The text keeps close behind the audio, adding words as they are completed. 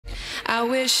I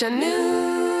wish I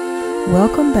knew.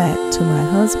 Welcome back to My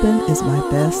Husband is My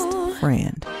Best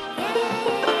Friend.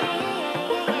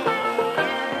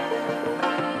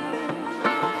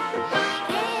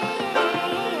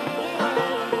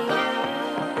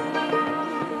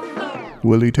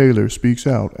 Willie Taylor speaks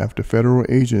out after federal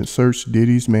agents searched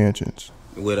Diddy's mansions.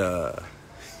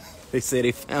 They said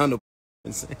they found a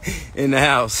in the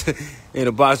house, and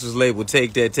the box was labeled,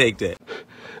 "Take that, take that."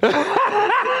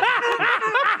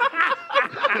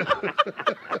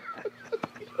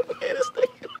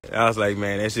 I was like,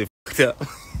 man, that shit fucked up.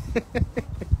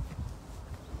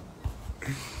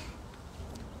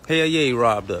 Hell yeah, he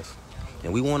robbed us.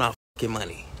 And we want our fucking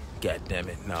money. God damn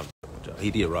it. No, he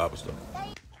did rob us though. Why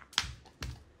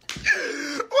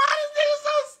is this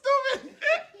so stupid?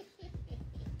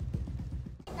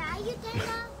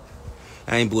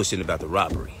 I ain't bullshitting about the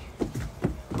robbery.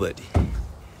 But,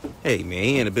 hey man,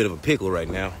 he in a bit of a pickle right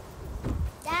now.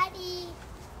 Daddy.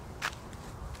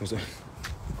 What's that?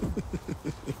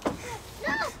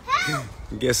 No, help!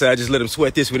 Guess I just let him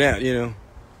sweat this one out, you know.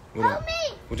 Help me!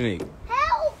 What you need?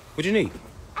 Help! What you need?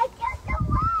 I just don't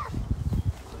laugh.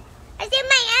 I said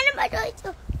my animal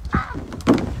toys.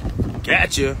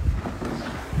 Gotcha.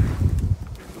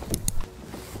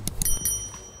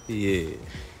 Yeah.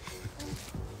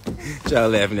 Y'all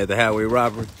laughing at the highway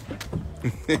robbery.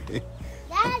 Daddy,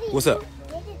 What's up?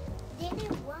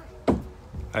 Didn't what?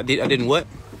 I didn't what?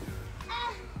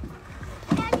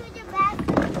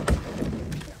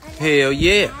 Hell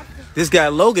yeah. This guy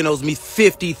Logan owes me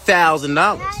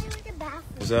 $50,000.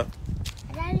 What's up?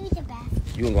 I gotta use the bathroom.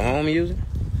 You wanna go home and use it?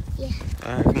 Yeah.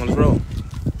 Alright, come on, let's roll.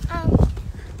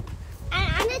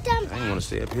 I'm not done. I don't wanna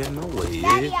stay up here, no way.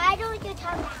 Daddy, I don't want you to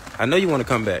come back. I know you wanna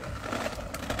come back.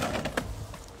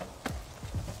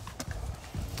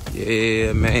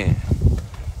 Yeah, man.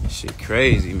 Shit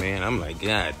crazy, man. I'm like,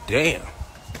 God damn.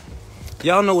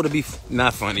 Y'all know what'll be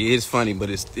not funny. It's funny,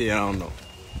 but it's still, I don't know.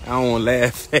 I don't want to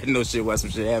laugh at no shit while some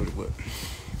shit happened, but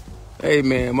hey,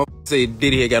 man, my say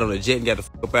Diddy had got on a jet and got the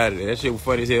fuck up out of there. That shit was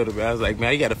funny as hell to me. I was like,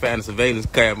 man, you got to find a surveillance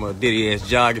camera. Diddy ass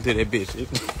jogging to that bitch.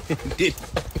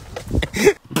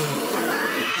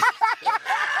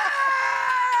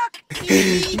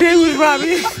 Diddy was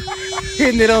probably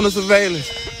hitting it on the surveillance.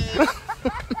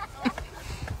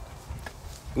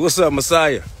 What's up,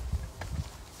 Messiah?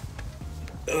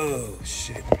 Oh,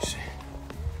 shit. Let me see.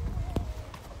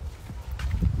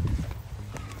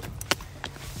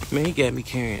 Man, he got me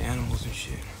carrying animals and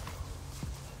shit.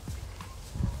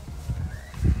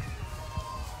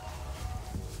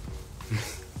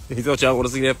 He thought y'all want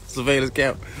to see that surveillance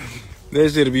camera? That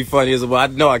shit'll be funny as well. I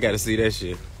know I got to see that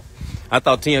shit. I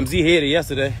thought TMZ hit it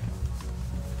yesterday.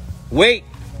 Wait.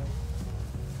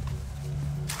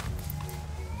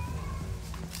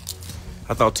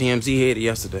 I thought TMZ hit it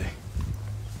yesterday.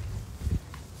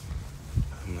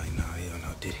 I'm like, no, hell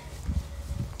no, did it?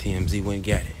 TMZ went and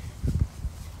got it.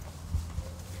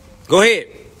 Go ahead.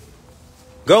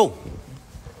 Go.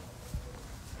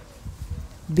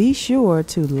 Be sure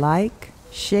to like,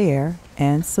 share,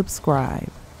 and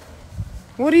subscribe.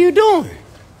 What are you doing?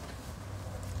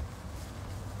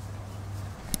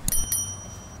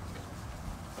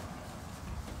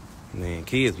 Man,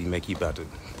 kids be make you about to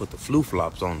put the flu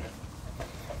flops on them.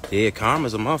 Yeah,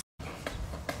 karma's a motherfucker.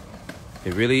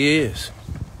 It really is.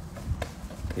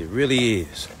 It really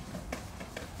is.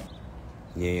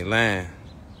 You ain't lying.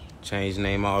 Change the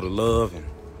name all to Love and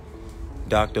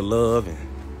Dr. Love and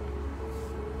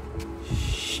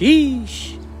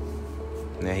sheesh.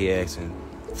 Now he asking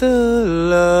the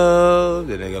love.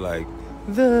 The nigga like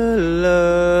the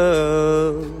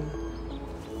love.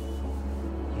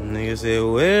 Nigga said,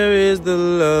 where is the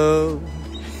love?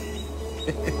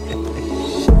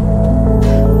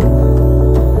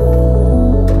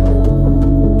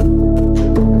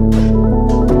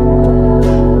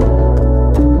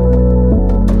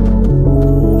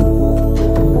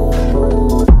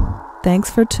 Thanks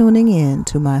for tuning in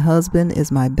to My Husband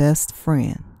is My Best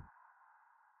Friend.